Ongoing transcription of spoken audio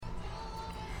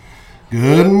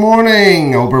Good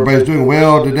morning. Hope everybody's doing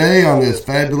well today on this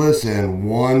fabulous and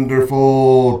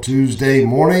wonderful Tuesday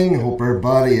morning. Hope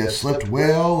everybody has slept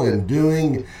well and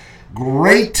doing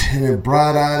great and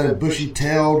bright-eyed and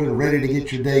bushy-tailed and ready to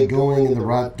get your day going in the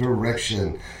right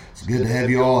direction. It's good to have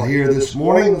you all here this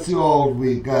morning. Let's see all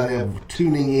we've got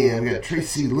tuning in. We got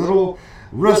Tracy Little,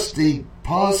 Rusty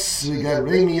Poss, we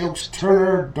got Amy Oaks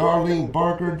Turner, Darlene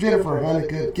Barker, Jennifer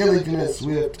Honeycutt, Kelly Jeanette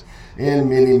Swift, and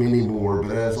many, many more.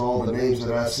 But as all the names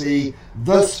that I see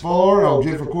thus far,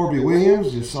 Jennifer Corby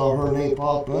Williams, just saw her name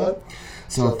pop up.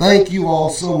 So thank you all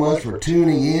so much for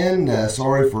tuning in.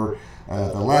 Sorry for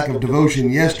the lack of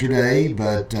devotion yesterday,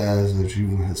 but as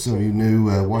some of you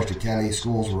knew, Washington County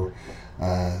schools were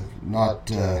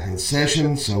not in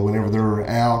session, so whenever they're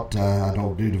out, I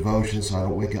don't do devotion, so I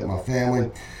don't wake up my family.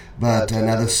 But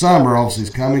now the summer obviously is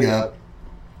coming up,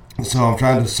 so I'm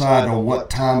trying to decide on what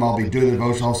time I'll be doing the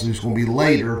devotion. Also, it's going to be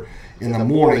later in the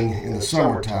morning in the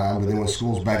summertime, but then when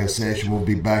school's back in session, we'll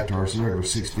be back to our regular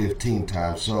 6:15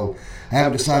 time. So I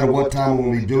haven't decided what time I'm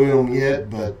going to be doing them yet,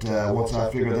 but once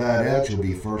I figure that out, you'll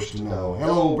be first to know.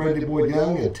 Hello, Brandy Boyd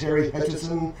Young and Terry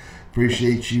Hutchison.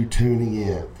 Appreciate you tuning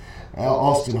in.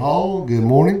 Austin Hall, good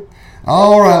morning.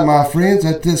 All right, my friends,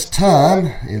 at this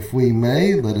time, if we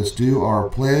may, let us do our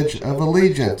Pledge of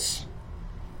Allegiance.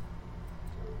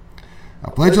 I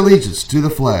pledge allegiance to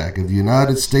the flag of the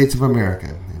United States of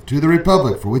America and to the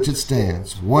republic for which it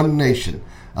stands, one nation,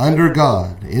 under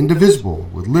God, indivisible,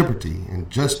 with liberty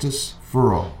and justice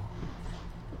for all.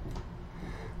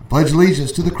 I pledge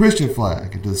allegiance to the Christian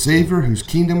flag and to the Savior whose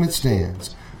kingdom it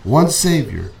stands, one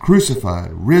Savior, crucified,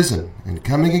 risen, and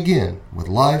coming again, with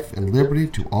life and liberty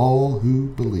to all who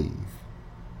believe.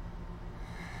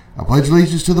 I pledge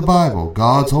allegiance to the Bible,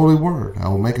 God's holy word. I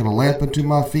will make it a lamp unto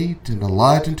my feet and a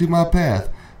light unto my path,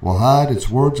 will hide its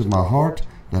words in my heart,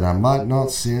 that I might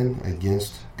not sin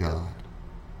against God.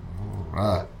 All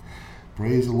right.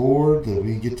 Praise the Lord that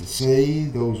we get to say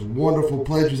those wonderful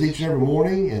pledges each and every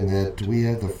morning, and that we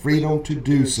have the freedom to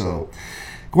do so.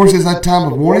 Of course, it's that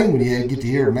time of morning when you get to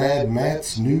hear Mad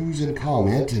Matt's news and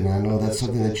comment, and I know that's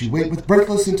something that you wait with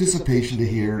breathless anticipation to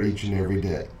hear each and every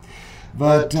day.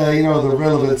 But, the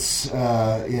relevance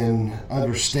in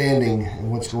understanding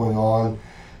what's going on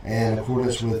and in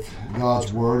accordance with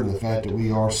God's Word and the fact that we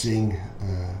are seeing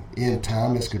end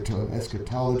time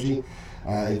eschatology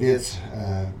events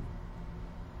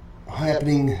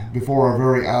happening before our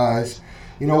very eyes,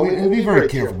 and be very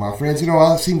careful, my friends.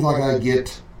 It seems like I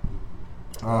get,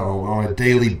 on a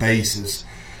daily basis,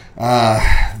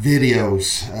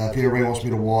 videos everybody wants me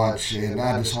to watch, and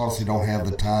I just honestly don't have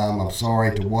the time. I'm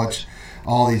sorry to watch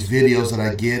all these videos that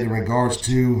I get in regards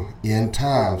to end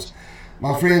times.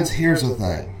 My friends, here's the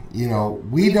thing.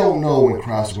 We don't know when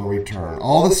Christ is going to return.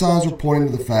 All the signs are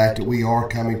pointing to the fact that we are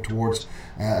coming towards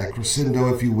a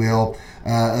crescendo, if you will,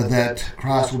 that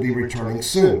Christ will be returning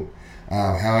soon.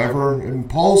 However, in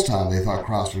Paul's time, they thought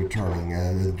Christ was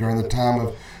returning. During the time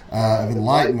of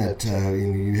Enlightenment,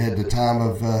 you had the time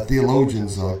of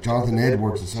theologians like Jonathan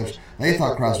Edwards and such. They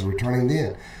thought Christ was returning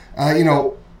then.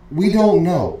 We don't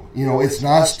know. It's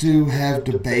nice to have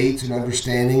debates and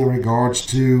understanding in regards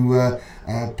to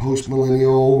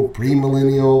post-millennial,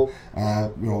 pre-millennial,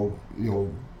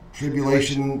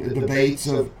 tribulation debates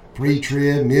of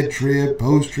pre-trib, mid-trib,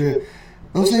 post-trib.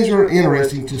 Those things are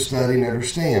interesting to study and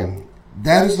understand.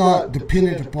 That is not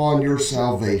dependent upon your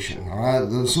salvation. All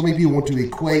right. So many people want to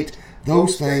equate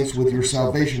those things with your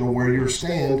salvation or where you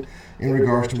stand in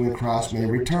regards to when Christ may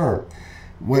return.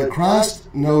 When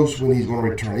Christ knows when he's going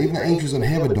to return. Even the angels in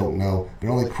heaven don't know, but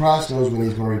only Christ knows when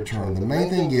he's going to return. The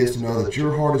main thing is to know that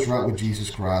your heart is right with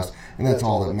Jesus Christ, and that's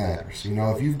all that matters.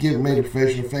 If you've made a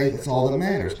profession of faith, that's all that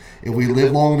matters. If we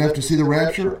live long enough to see the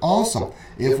rapture, awesome.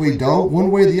 If we don't,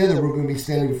 one way or the other, we're going to be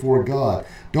standing before God.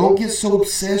 Don't get so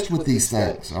obsessed with these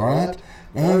things, all right?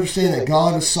 And understand that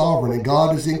God is sovereign and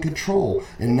God is in control,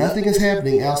 and nothing is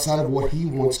happening outside of what he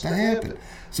wants to happen.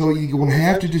 So you're going to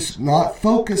have to just not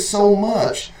focus so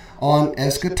much on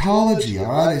eschatology,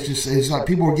 all right? It's like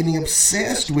people are getting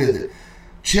obsessed with it.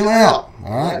 Chill out,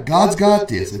 all right? God's got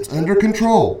this. It's under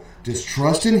control. Just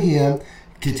trust in him.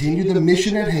 Continue the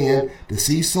mission at hand to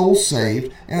see souls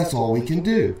saved, and that's all we can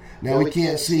do. Now, we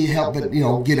can't help but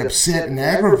get upset and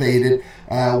aggravated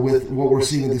with what we're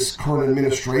seeing. This current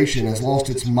administration has lost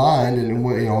its mind, and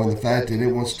the fact that it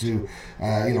wants to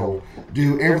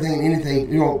do everything and anything.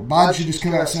 Biden should just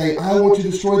come out and say, "I want to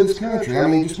destroy this country." I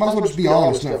mean, just might as well just be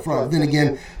honest up front. Then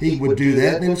again, he would do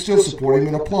that, and they would still support him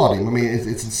and applaud him. I mean, it's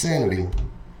insanity.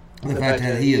 The fact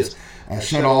that he is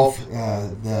shut off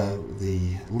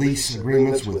the lease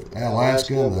agreements with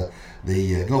Alaska and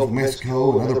the Gulf of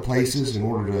Mexico and other places in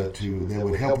order to that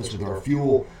would help us with our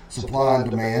fuel supply and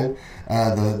demand.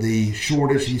 The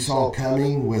shortage he saw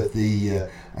coming with the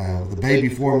baby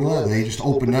formula, they just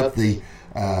opened up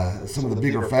some of the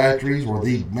bigger factories, or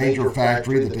the major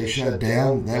factory that they shut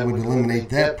down. That would eliminate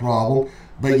that problem.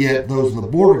 But yet those on the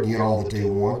border get all that they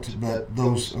want, but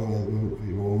those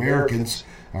Americans,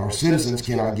 our citizens,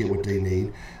 cannot get what they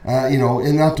need.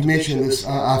 And not to mention this,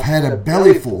 I've had a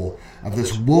belly full of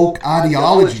this woke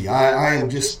ideology. I'm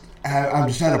just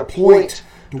at a point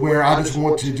to where I just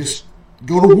want to just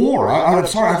go to war. I'm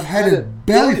sorry, I've had a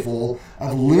belly full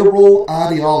of liberal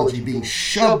ideology being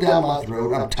shoved down my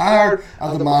throat. I'm tired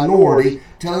of the minority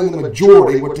telling the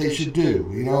majority what they should do.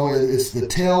 It's the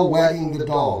tail wagging the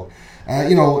dog.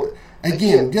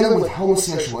 Again, dealing with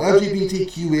homosexual,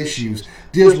 LGBTQ issues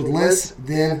deals with less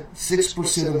than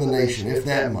 6% of the nation, if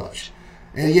that much.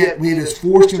 And yet it is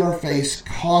forced in our face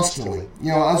constantly.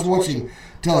 I was watching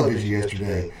television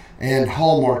yesterday, and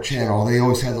Hallmark Channel, they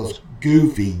always have those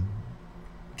goofy,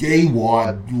 gay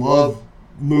wad love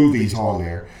movies on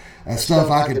there.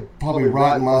 Stuff I could probably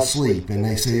write in my sleep. And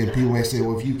people may say,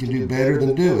 well, if you can do better,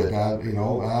 then do it.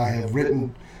 I have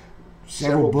written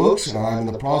several books, and I'm in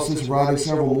the process of writing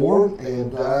several more,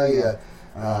 and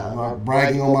I'm not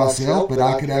bragging on myself, but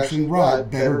I could actually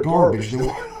write better garbage than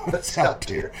what's out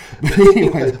there. But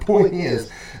anyway, the point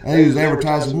is, he was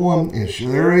advertising one, and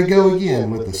there we go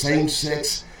again with the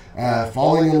same-sex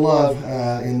falling in love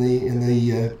in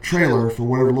the trailer for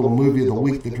whatever little movie of the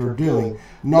week that they're doing.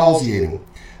 Nauseating.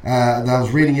 I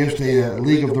was reading yesterday A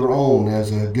League of Their Own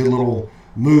as a good little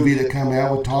movie that came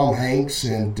out with Tom Hanks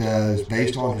and is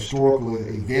based on historical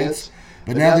events.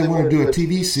 But now they want to do a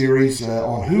TV series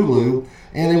on Hulu,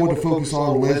 and they want to focus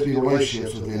on lesbian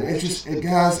relationships within it. It's just,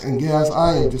 guys and gals,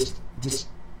 I am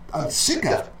I'm sick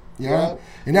of it.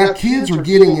 And now kids are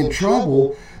getting in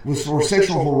trouble for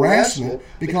sexual harassment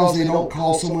because they don't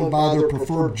call someone by their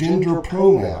preferred gender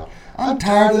pronoun. I'm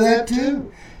tired of that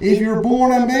too. If you're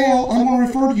born a male, I'm going to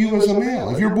refer to you as a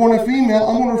male. If you're born a female,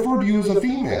 I'm going to refer to you as a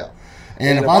female.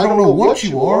 And if I don't know what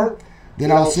you are,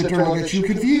 then I'll sit there and look at you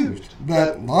confused.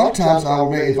 But a lot of times,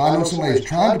 if I know somebody's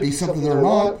trying to be something they're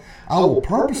not, I will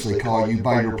purposely call you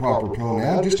by your proper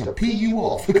pronoun just to pee you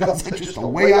off, because that's just the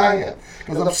way I am.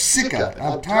 Because I'm sick of it.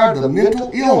 I'm tired of the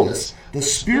mental illness, the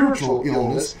spiritual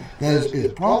illness that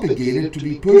is propagated to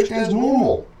be pushed as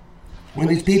normal when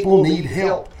these people need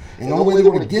help. And the only way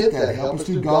they're going to get that help is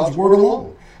through God's Word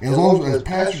alone. And as long as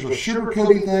pastors are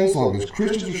sugarcoating things, as long as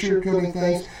Christians are sugarcoating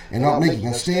things and not making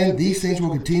a stand, these things will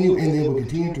continue, and they will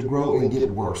continue to grow and get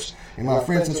worse. And my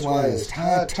friends, that's why it's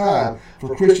time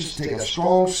for Christians to take a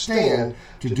strong stand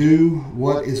to do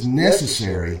what is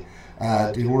necessary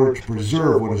in order to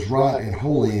preserve what is right and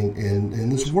holy in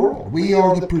this world. We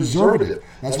are the preservative.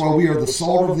 That's why we are the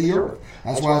salt of the earth.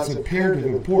 That's why it's imperative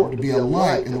and important to be a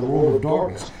light in the world of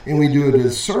darkness. And we do it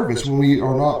as service when we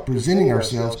are not presenting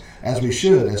ourselves as we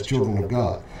should as children of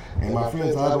God. And my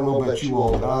friends, I don't know about you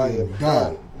all, but I am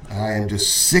done. I am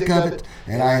just sick of it,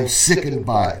 and I am sickened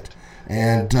by it.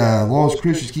 And as long as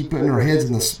Christians keep putting their heads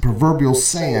in the proverbial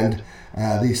sand,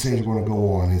 these things are going to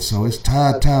go on. And so it's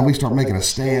time we start making a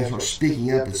stand, start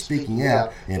speaking up and speaking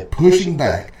out and pushing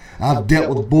back. I've dealt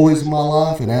with bullies in my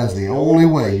life, and that's the only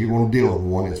way you're going to deal with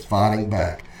one is fighting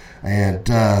back. And,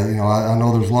 I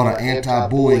know there's a lot of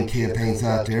anti-bullying campaigns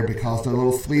out there because they're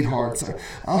little sweethearts.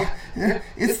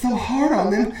 It's so hard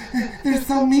on them. They're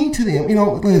so mean to them.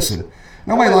 Listen,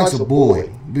 nobody likes a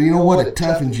bully, but you know what? It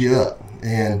toughens you up.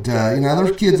 And,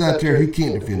 there's kids out there who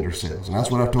can't defend themselves. And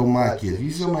that's what I've told my kids. If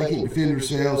you see somebody can't defend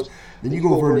themselves, then you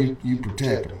go over and you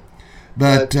protect them.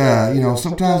 But,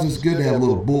 sometimes it's good to have a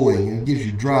little bullying. It gives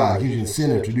you drive, gives you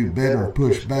incentive to do better and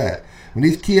push back. When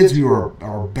these kids who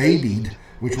are babied,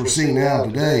 which we're seeing now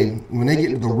today, when they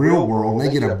get into the real world and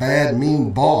they get a bad,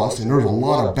 mean boss, and there's a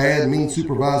lot of bad, mean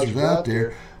supervisors out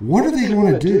there, what are they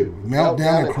going to do? Melt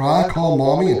down and cry, call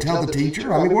mommy, and tell the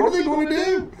teacher? I mean, what are they going to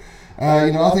do?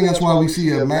 I think that's why we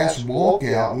see a mass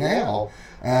walkout now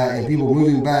and people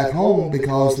moving back home,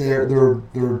 because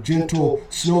their gentle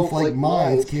snowflake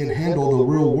minds can't handle the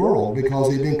real world because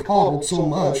they've been coddled so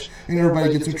much, and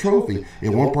everybody gets a trophy.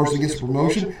 If one person gets a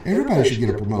promotion, everybody should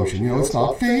get a promotion. It's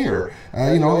not fair.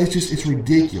 It's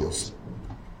ridiculous.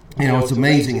 It's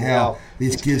amazing how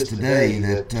these kids today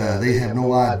that they have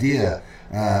no idea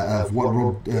of what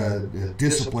real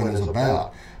discipline is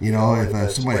about.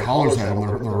 If somebody hollers at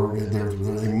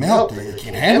them, they melt. They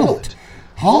can't handle it.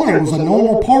 Hollering was a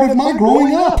normal part of my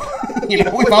growing up.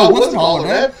 If I wasn't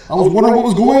hollering at, I was wondering what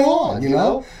was going on,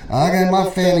 I got my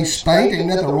family spanked. Ain't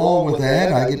nothing wrong with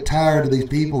that. I get tired of these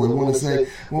people that want to say,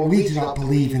 well, we do not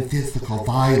believe in physical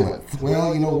violence.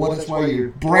 Well, you know what? That's why your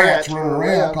brats running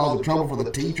around causing trouble for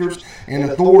the teachers and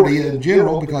authority in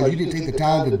general, because you didn't take the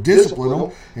time to discipline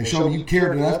them and show them you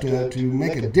cared enough to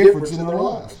make a difference in their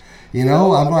lives. I'm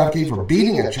not advocating for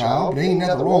beating a child, but ain't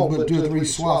nothing wrong with 2 or 3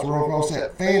 swats right across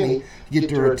that fanny to get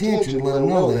their attention, let them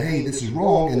know that, hey, this is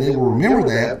wrong, and they will remember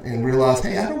that and realize,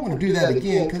 hey, I don't want to do that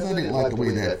again because I didn't like the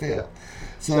way that felt.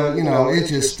 So, it's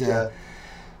just,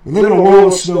 we live in a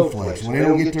world of snowflakes. When they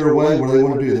don't get their way, what do they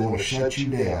want to do? They want to shut you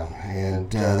down.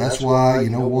 And that's why,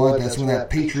 that's when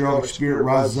that patriotic spirit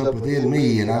rises up within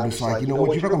me. And I'm just like, you're not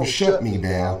going to shut me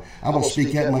down. I'm going to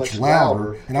speak that much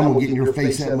louder, and I'm going to get in your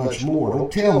face that much more.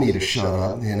 Don't tell me to shut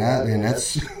up. And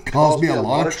that's caused me a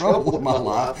lot of trouble in my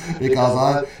life,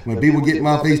 because when people get in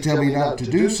my face, tell me not to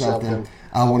do something,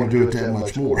 I want to do it that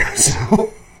much more.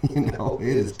 So,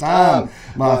 it is time,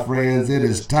 my friends. It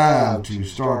is time to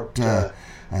start...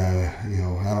 I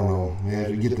don't know, man,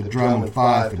 to get the drum and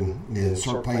fife and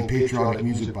start playing patriotic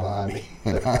music behind me.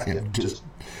 But I am just,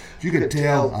 if you could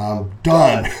tell, I'm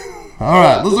done. All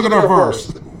right, let's look at our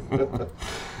verse.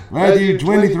 Matthew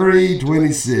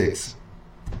 23:26.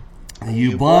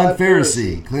 You blind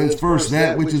Pharisee, cleanse first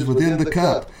that which is within the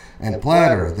cup and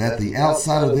platter, that the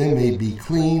outside of them may be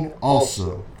clean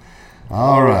also.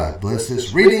 All right, bless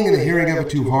this reading and the hearing of it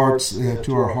to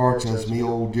our hearts, as me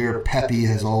old dear Pappy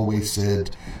has always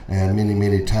said many,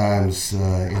 many times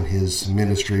in his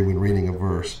ministry when reading a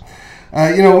verse.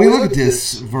 We look at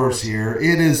this verse here.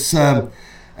 It is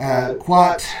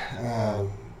quite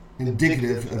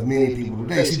indicative of many people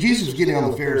today. See, Jesus was getting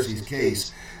on the Pharisees'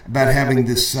 case about having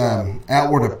this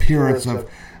outward appearance of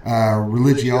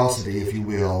religiosity, if you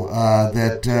will,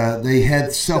 that they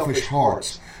had selfish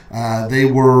hearts. They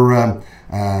were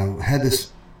had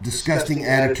this disgusting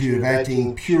attitude of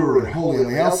acting pure and holy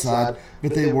on the outside,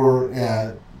 but they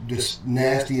were just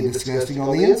nasty and disgusting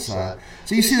on the inside.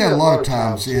 So you see that a lot of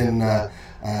times in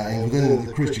within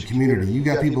the Christian community. You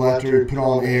got people out there who put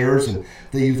on airs, and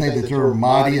you think that they're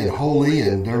mighty and holy,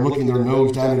 and they're looking their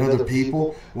nose down at other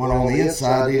people, when on the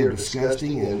inside they are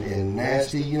disgusting and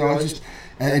nasty. It's just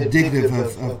indicative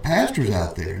of pastors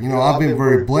out there. I've been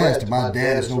very blessed. My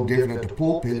dad is no different at the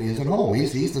pulpit than he is at home.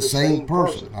 He's the same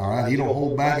person, all right? He don't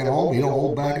hold back at home. He don't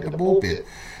hold back at the pulpit.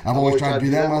 I've always tried to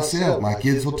do that myself. My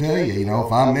kids will tell you,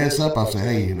 if I mess up, I'll say,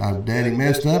 hey, Daddy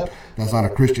messed up. That's not a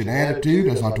Christian attitude.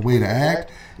 That's not the way to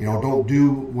act. Don't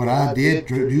do what I did.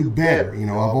 Do better. I've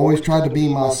always tried to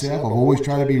be myself. I've always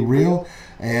tried to be real.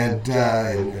 And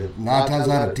 9 times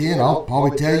out of 10, I'll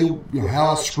probably tell you,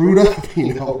 how I screwed up,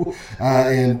 and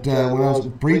when I was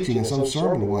preaching in some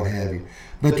sermon or what have you.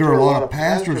 But there are a lot of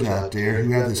pastors out there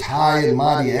who have this high and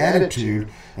mighty attitude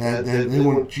that they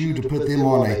want you to put them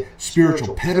on a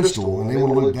spiritual pedestal, and they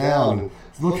want to look down and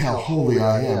look how holy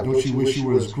I am. Don't you wish you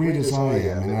were as great as I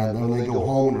am? And when they go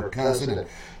home and they're cussing and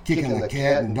kicking the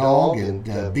cat and dog and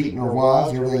beating their wives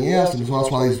and everything else. And that's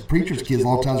why these preachers' kids a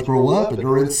lot of times grow up and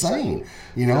they're insane.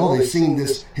 They've seen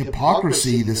this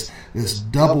hypocrisy, this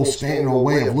double standard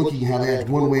way of looking how they act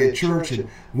one way at church and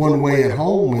one way at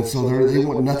home. And so they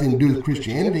want nothing to do with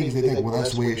Christianity because they think, well,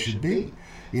 that's the way it should be.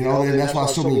 And that's why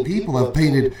so many people have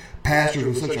painted pastors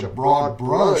with such a broad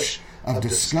brush of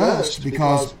disgust,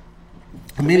 because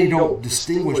many don't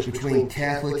distinguish between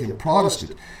Catholic and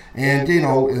Protestant.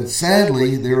 And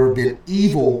sadly, there have been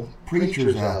evil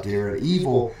preachers out there,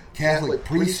 evil Catholic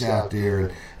priests out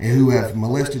there, and who have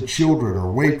molested children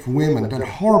or raped women, done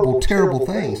horrible, terrible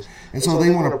things. And so they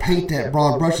want to paint that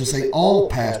broad brush and say all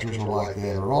pastors are like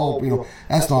that, or all,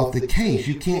 that's not the case.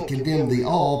 You can't condemn the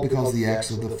all because of the acts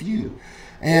of the few.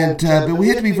 And but we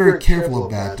have to be very careful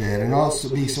about that, and also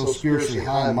be so spiritually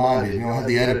high-minded, have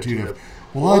the attitude of,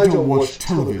 well, I don't watch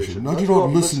television. I do not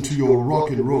listen to your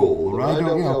rock and roll. Or I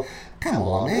don't, come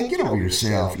on, man, get over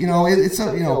yourself. It's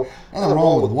nothing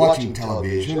wrong with watching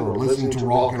television or listening to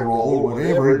rock and roll or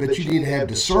whatever, but you need to have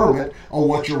discernment on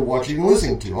what you're watching and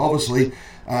listening to. Obviously,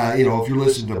 if you're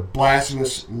listening to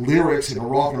blasphemous lyrics in a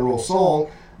rock and roll song,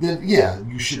 then, yeah,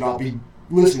 you should not be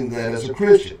listening to that as a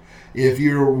Christian. If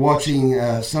you're watching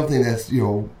something that's,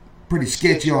 pretty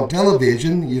sketchy on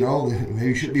television, maybe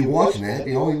you shouldn't be watching that.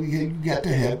 You got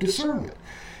to have discernment.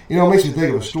 It makes me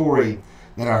think of a story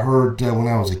that I heard when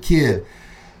I was a kid. It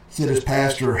said this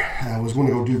pastor was going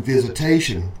to go do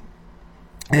visitation,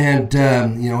 and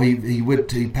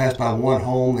he passed by one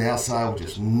home. The outside was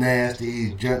just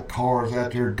nasty, junk cars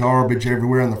out there, garbage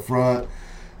everywhere in the front,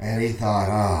 and he thought,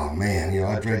 oh man,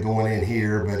 I dread going in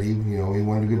here. But he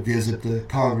wanted to go visit the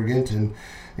congregant and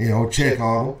check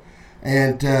on them.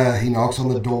 And he knocks on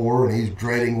the door, and he's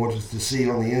dreading what is to see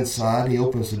on the inside. He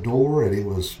opens the door, and it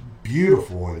was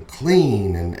beautiful and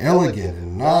clean and elegant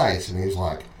and nice. And he's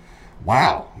like,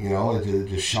 wow, it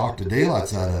just shocked the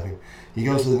daylights out of him. He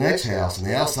goes to the next house, and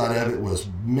the outside of it was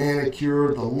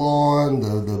manicured, the lawn,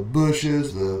 the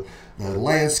bushes, the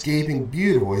landscaping,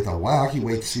 beautiful. He thought, wow, I can't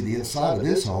wait to see the inside of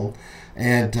this home.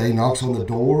 And he knocks on the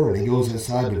door, and he goes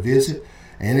inside to visit,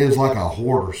 and it was like a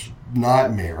hoarder's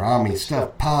nightmare. I mean,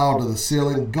 stuff piled to the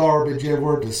ceiling, garbage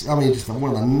everywhere. Just one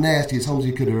of the nastiest homes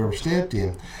you could have ever stepped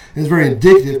in. It's very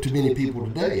indicative to many people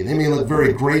today. They may look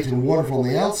very great and wonderful on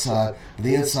the outside, but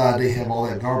the inside they have all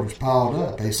that garbage piled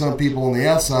up. Some people on the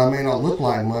outside may not look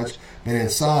like much, but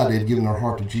inside they've given their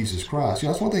heart to Jesus Christ.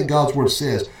 That's one thing God's Word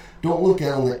says. Don't look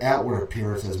at on the outward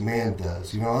appearance as man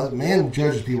does. Man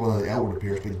judges people on the outward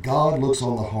appearance, but God looks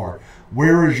on the heart.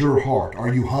 Where is your heart?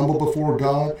 Are you humble before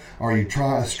God? Are you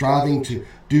striving to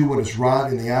do what is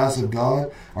right in the eyes of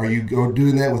God? Are you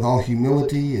doing that with all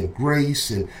humility and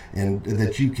grace and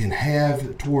that you can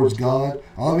have towards God?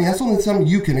 I mean, that's only something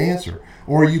you can answer.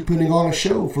 Or are you putting on a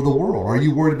show for the world? Are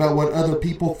you worried about what other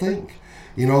people think?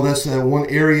 That's one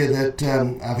area that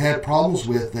I've had problems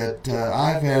with that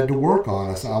I've had to work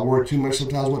on. I worry too much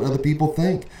sometimes what other people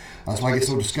think. That's why I get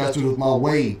so disgusted with my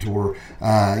weight, or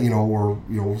I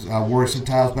worry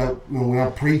sometimes about when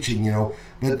I'm preaching.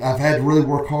 But I've had to really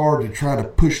work hard to try to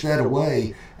push that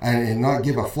away and not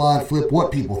give a flying flip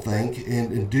what people think,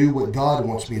 and do what God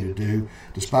wants me to do,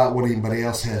 despite what anybody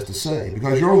else has to say.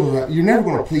 Because you're never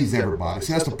going to please everybody.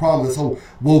 See, that's the problem with this whole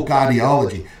woke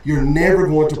ideology. You're never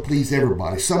going to please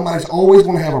everybody. Somebody's always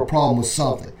going to have a problem with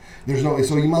something.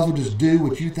 So you might as well just do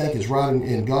what you think is right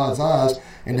in God's eyes,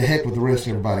 and to heck with the rest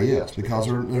of everybody else, because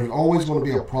there's always going to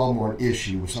be a problem or an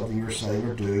issue with something you're saying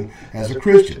or doing as a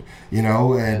Christian.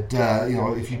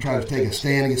 If you try to take a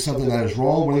stand against something that is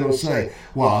wrong, what are they going to say?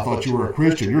 Well, I thought you were a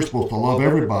Christian. You're supposed to love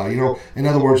everybody. In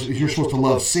other words, you're supposed to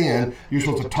love sin. You're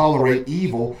supposed to tolerate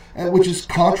evil, which is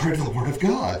contrary to the Word of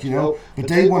God. But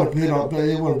they want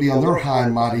to be on their high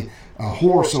and mighty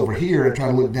horse over here and try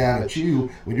to look down at you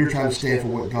when you're trying to stand for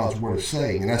what God's Word is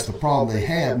saying. And that's the problem they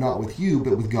have, not with you,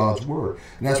 but with God's Word.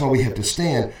 And that's why we have to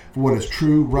stand for what is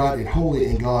true, right, and holy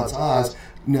in God's eyes,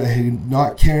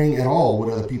 not caring at all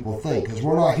what other people think. Because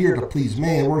we're not here to please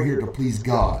man, we're here to please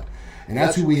God. And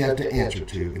that's who we have to answer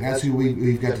to. And that's who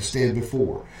we've got to stand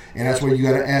before. And that's where you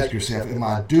got to ask yourself, am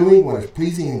I doing what is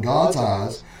pleasing in God's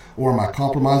eyes, or am I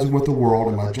compromising with the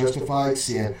world? Am I justifying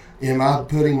sin? Am I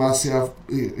putting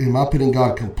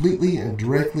God completely and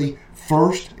directly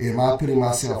first? Am I putting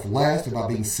myself last? Am I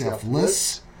being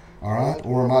selfless? All right?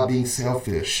 Or am I being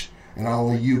selfish? And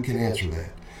only you can answer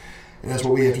that. And that's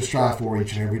what we have to strive for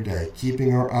each and every day.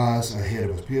 Keeping our eyes ahead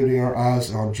of us. Putting our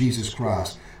eyes on Jesus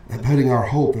Christ. And putting our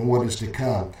hope in what is to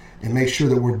come. And make sure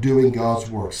that we're doing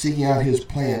God's work, seeking out His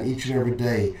plan each and every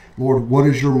day. Lord, what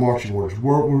is your marching orders?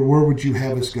 Where would you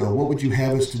have us go? What would you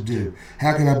have us to do?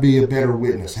 How can I be a better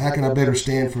witness? How can I better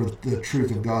stand for the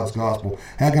truth of God's gospel?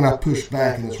 How can I push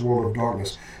back in this world of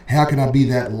darkness? How can I be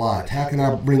that light? How can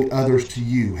I bring others to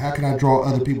you? How can I draw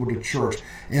other people to church?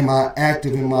 Am I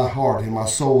active in my heart, in my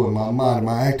soul, in my mind? Am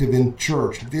I active in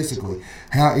church physically?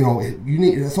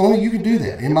 That's only you can do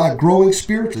that. Am I growing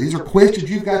spiritually? These are questions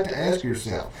you've got to ask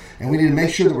yourself. And we need to make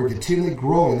sure that we're continually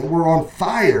growing, that we're on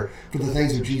fire for the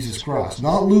things of Jesus Christ,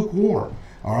 not lukewarm.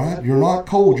 All right? You're not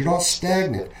cold, you're not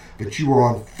stagnant, but you are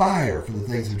on fire for the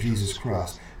things of Jesus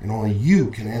Christ. And only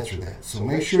you can answer that. So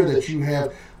make sure that you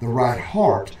have the right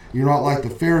heart. You're not like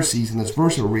the Pharisees in this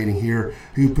verse we're reading here,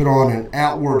 who put on an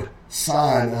outward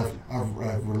sign of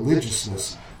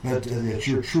religiousness, but that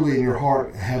you're truly in your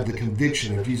heart have the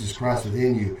conviction of Jesus Christ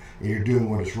within you, and you're doing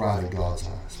what is right in God's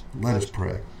eyes. Let us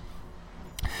pray.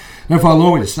 Now, Father,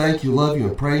 Lord, we just thank you, love you,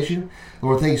 and praise you.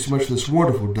 Lord, thank you so much for this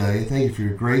wonderful day. Thank you for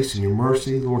your grace and your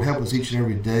mercy. Lord, help us each and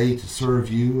every day to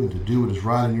serve you and to do what is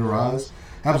right in your eyes.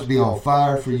 Help us to be on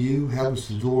fire for you. Help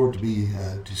us, Lord,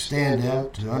 to stand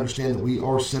out, to understand that we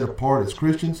are set apart as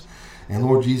Christians. And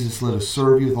Lord Jesus, let us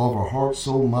serve you with all of our heart,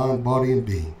 soul, mind, body, and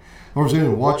being. Lord, if there's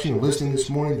anyone watching or listening this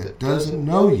morning that doesn't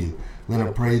know you, let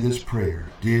them pray this prayer.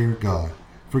 Dear God,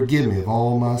 forgive me of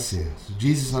all my sins.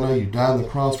 Jesus, I know you died on the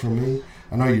cross for me.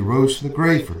 I know you rose from the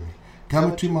grave for me.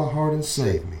 Come into my heart and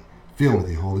save me. Fill me with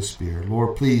the Holy Spirit.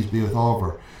 Lord, please be with all of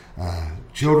our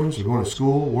children who are going to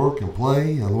school, work, and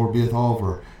play. Lord, be with all of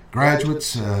our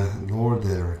graduates, Lord,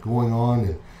 that are going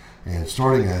on and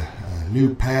starting a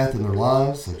new path in their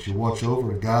lives, that you watch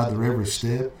over and guide their every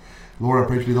step. Lord, I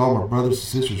pray to be with all my brothers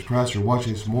and sisters in Christ who are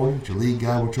watching this morning, that you lead,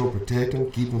 guide, watch over, protect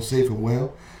them, keep them safe and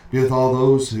well. Be with all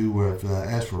those who have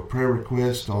asked for a prayer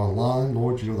request online.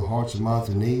 Lord, you know the hearts and minds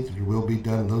and needs, and your will be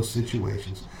done in those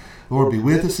situations. Lord, be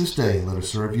with us this day and let us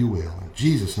serve you well. In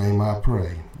Jesus' name I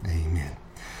pray. Amen.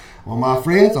 Well, my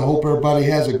friends, I hope everybody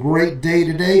has a great day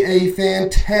today, a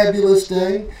fantabulous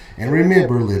day. And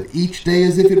remember, live each day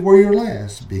as if it were your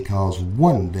last, because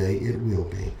one day it will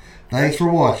be. Thanks for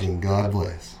watching. God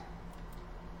bless.